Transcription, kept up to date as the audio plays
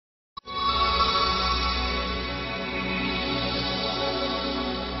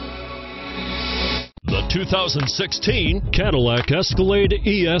2016 Cadillac Escalade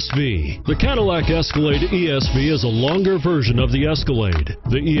ESV. The Cadillac Escalade ESV is a longer version of the Escalade.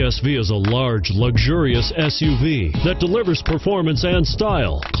 The ESV is a large, luxurious SUV that delivers performance and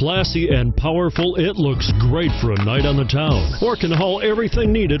style. Classy and powerful, it looks great for a night on the town, or can haul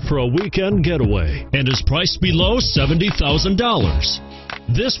everything needed for a weekend getaway, and is priced below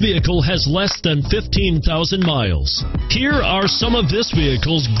 $70,000. This vehicle has less than 15,000 miles. Here are some of this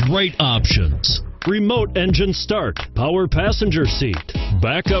vehicle's great options: remote engine start, power passenger seat,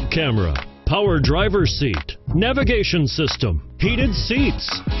 backup camera, power driver seat, navigation system, heated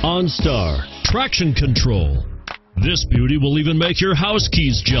seats, OnStar, traction control. This beauty will even make your house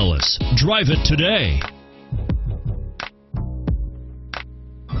keys jealous. Drive it today.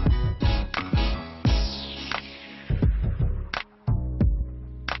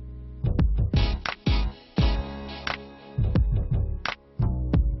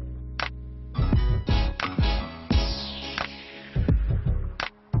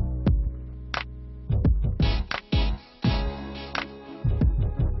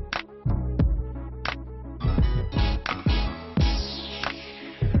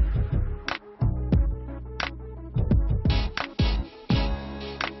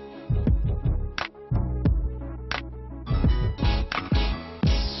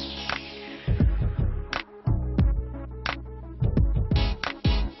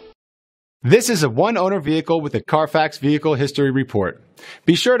 This is a one-owner vehicle with a CARFAX Vehicle History Report.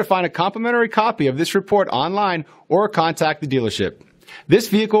 Be sure to find a complimentary copy of this report online or contact the dealership. This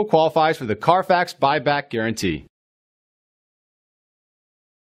vehicle qualifies for the CARFAX buyback guarantee.